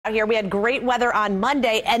Here we had great weather on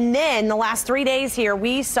Monday, and then the last 3 days here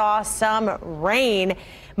we saw some rain,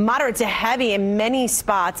 moderate to heavy in many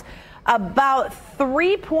spots. About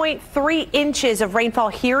 3.3 inches of rainfall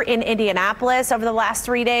here in Indianapolis over the last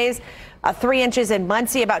 3 days. 3 inches in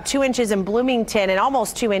Muncie, about 2 inches in Bloomington, and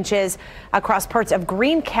almost 2 inches across parts of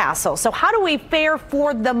Greencastle. So how do we fare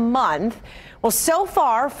for the month? Well, so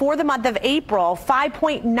far for the month of April,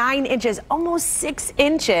 5.9 inches, almost 6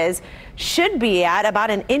 inches, should be at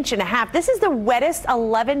about 1.5 inches. This is the wettest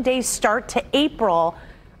 11-day start to April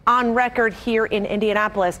on record here in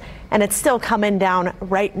Indianapolis, and it's still coming down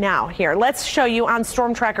right now here. Let's show you on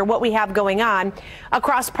Storm Tracker what we have going on.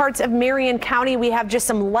 Across parts of Marion County, we have just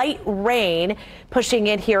some light rain pushing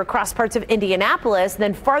in here across parts of Indianapolis.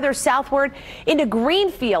 Then farther southward into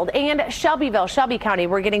Greenfield and Shelbyville, Shelby County,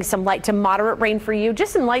 we're getting some light to moderate rain for you.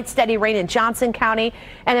 Just some light, steady rain in Johnson County.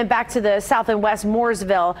 And then back to the south and west,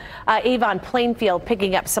 Mooresville, Avon, Plainfield,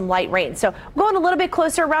 picking up some light rain. So going a little bit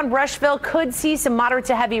closer around Rushville, could see some moderate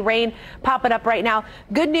to heavy rain popping up right now.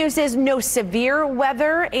 Good news is no severe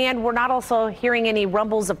weather, and we're not also hearing any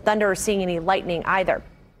rumbles of thunder or seeing any lightning either.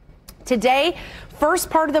 Today, first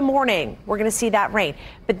part of the morning, we're going to see that rain,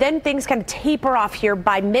 but then things kind of taper off here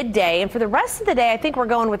by midday. And for the rest of the day, I think we're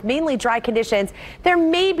going with mainly dry conditions. There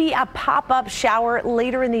may be a pop-up shower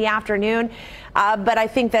later in the afternoon, but I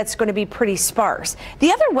think that's going to be pretty sparse.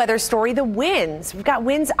 The other weather story, the winds. We've got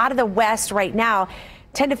winds out of the west right now.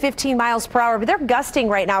 10 to 15 miles per hour, but they're gusting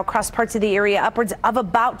right now across parts of the area, upwards of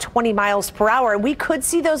about 20 miles per hour. We could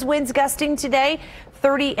see those winds gusting today,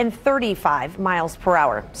 30 and 35 miles per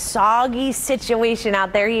hour. Soggy situation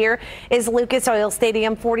out there. Here is Lucas Oil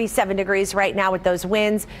Stadium, 47 degrees right now with those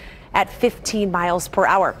winds at 15 miles per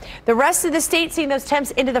hour. The rest of the state seeing those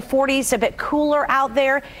temps into the 40s, a bit cooler out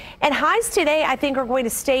there. And highs today, I think, are going to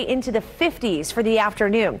stay into the 50s for the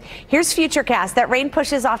afternoon. Here's Futurecast. That rain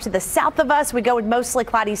pushes off to the south of us. We go with mostly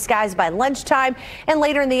cloudy skies by lunchtime. And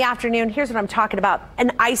later in the afternoon, here's what I'm talking about.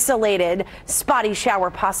 An isolated spotty shower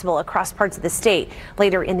possible across parts of the state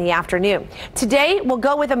later in the afternoon. Today, we'll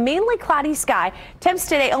go with a mainly cloudy sky. Temps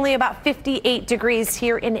today only about 58 degrees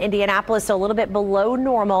here in Indianapolis, so a little bit below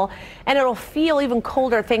normal. And it'll feel even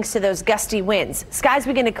colder thanks to those gusty winds. Skies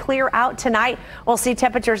begin to clear out tonight. We'll see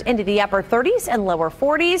temperatures into the upper 30s and lower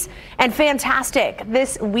 40s. And fantastic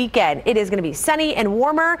this weekend. It is going to be sunny and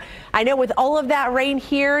warmer. I know with all of that rain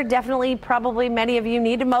here, definitely probably many of you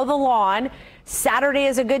need to mow the lawn. Saturday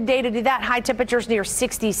is a good day to do that. High temperatures near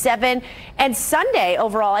 67. And Sunday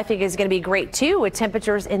overall, I think, is going to be great too, with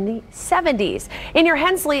temperatures in the 70s. In your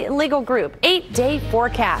Hensley Legal Group 8-day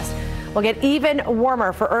forecast. We'll get even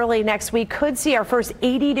warmer for early next week. Could see our first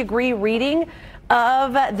 80-degree reading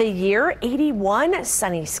of the year. 81,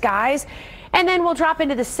 sunny skies. And then we'll drop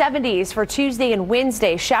into the 70s for Tuesday and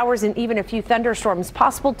Wednesday. Showers and even a few thunderstorms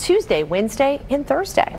possible Tuesday, Wednesday, and Thursday.